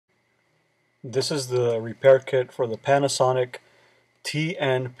This is the repair kit for the Panasonic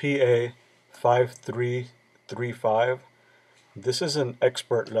TNPA5335. This is an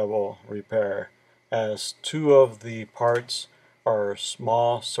expert level repair, as two of the parts are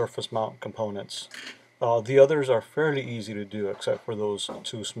small surface mount components. The others are fairly easy to do except for those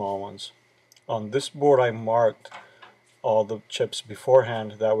two small ones. On this board I marked all the chips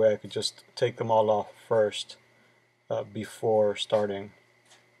beforehand, that way I could just take them all off first before starting.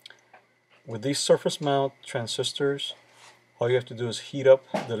 With these surface mount transistors, all you have to do is heat up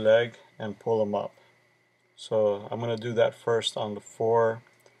the leg and pull them up. So I'm going to do that first on the four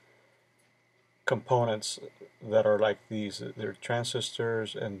components that are like these. They're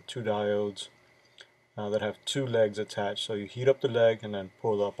transistors and two diodes that have two legs attached. So you heat up the leg and then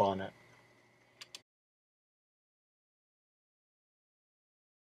pull up on it.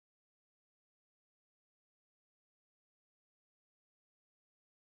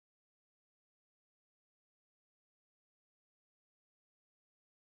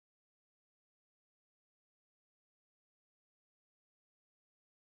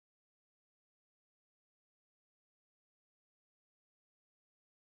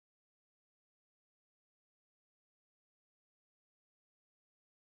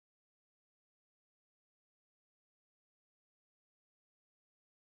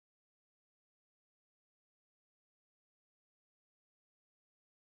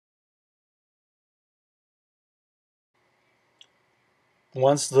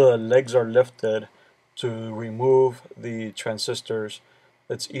 Once the legs are lifted to remove the transistors,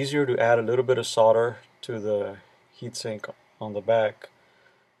 it's easier to add a little bit of solder to the heatsink on the back.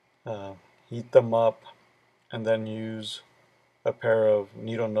 Heat them up and then use a pair of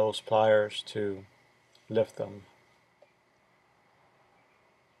needle nose pliers to lift them.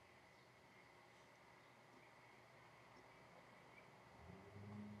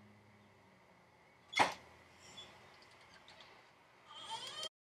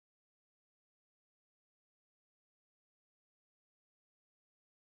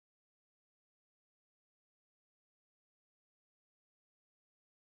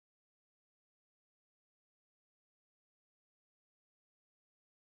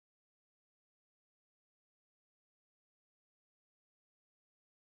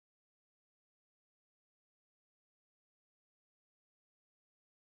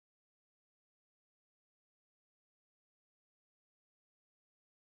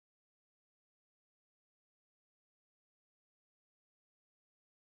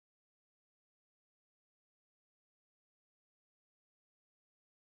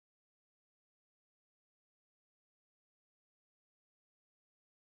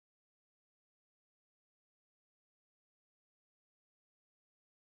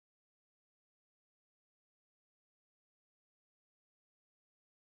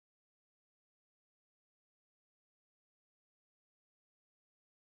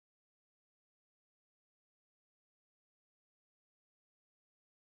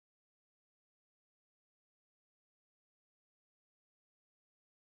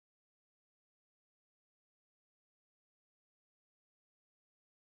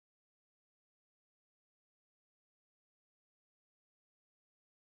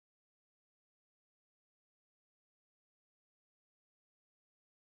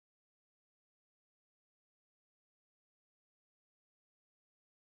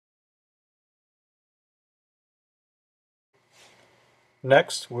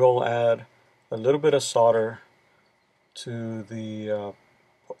 Next, we'll add a little bit of solder to the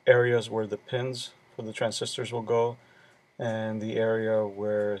areas where the pins for the transistors will go and the area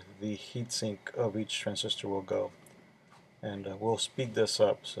where the heatsink of each transistor will go. And we'll speed this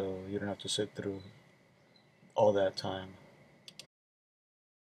up so you don't have to sit through all that time.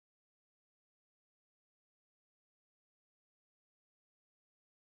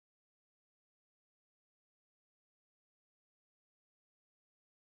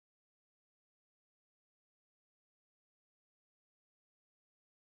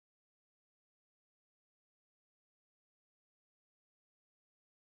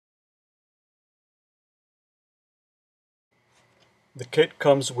 The kit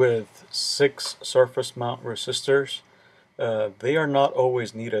comes with 6 surface mount resistors. They are not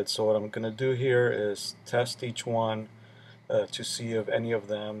always needed, so what I'm going to do here is test each one to see if any of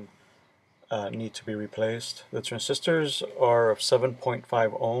them need to be replaced. The transistors are of 7.5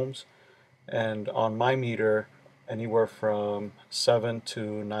 ohms, and on my meter anywhere from 7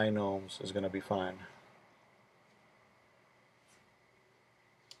 to 9 ohms is going to be fine.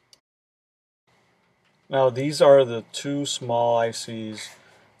 Now these are the two small ICs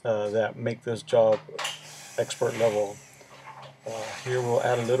that make this job expert level. Here we'll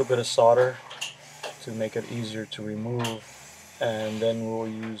add a little bit of solder to make it easier to remove, and then we'll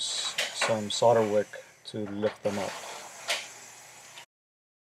use some solder wick to lift them up.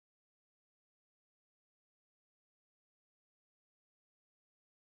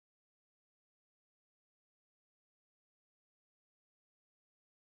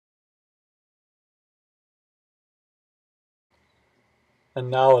 And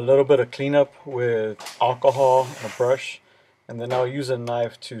now a little bit of cleanup with alcohol and a brush, and then I'll use a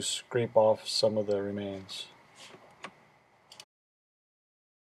knife to scrape off some of the remains.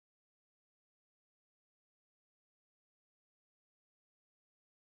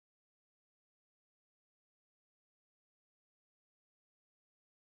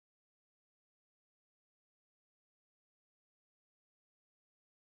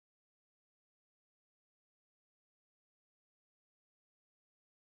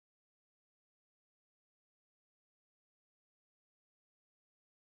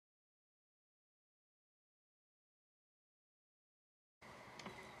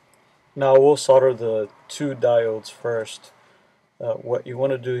 Now we'll solder the two diodes first. What you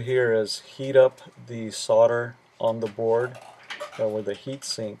want to do here is heat up the solder on the board where the heat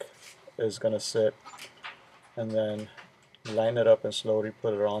sink is going to sit, and then line it up and slowly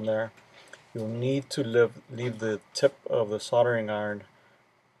put it on there. You'll need to leave the tip of the soldering iron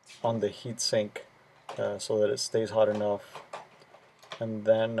on the heat sink so that it stays hot enough. And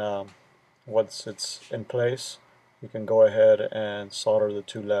then once it's in place, you can go ahead and solder the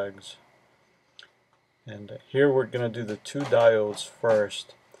two legs. And here we're going to do the two diodes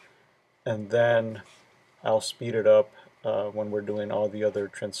first, and then I'll speed it up when we're doing all the other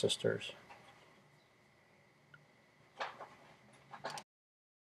transistors.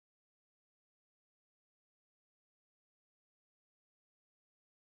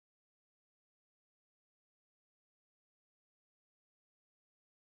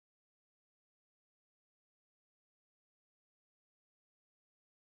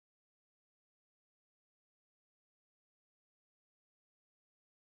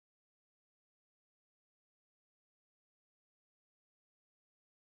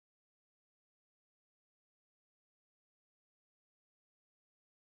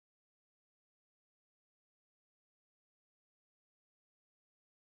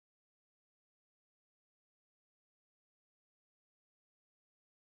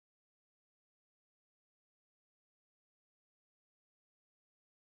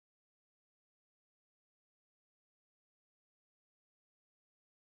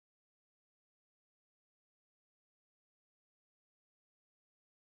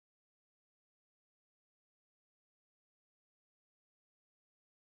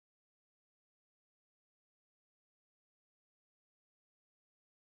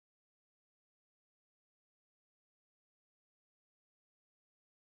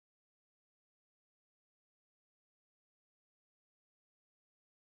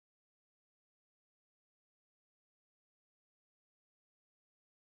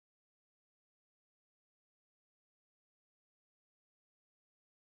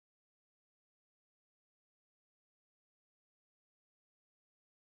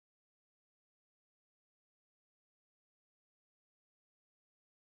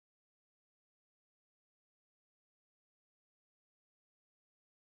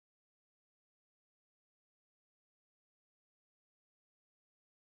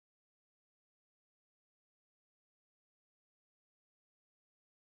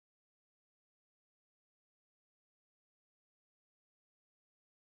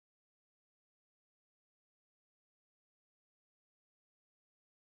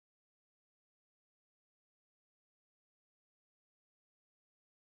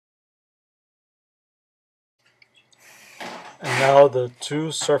 And now the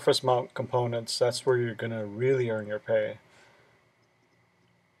two surface mount components, that's where you're going to really earn your pay.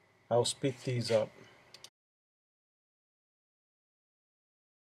 I'll speed these up.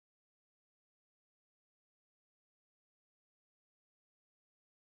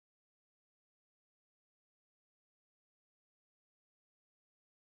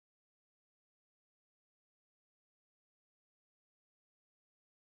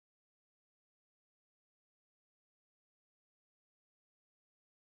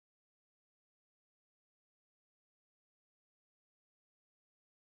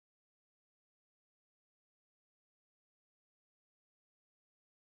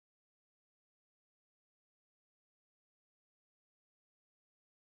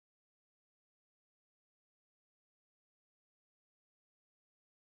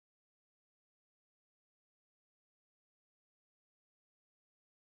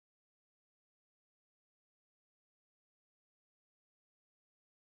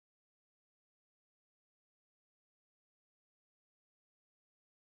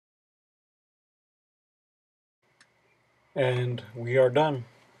 And we are done.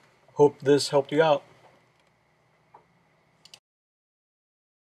 Hope this helped you out.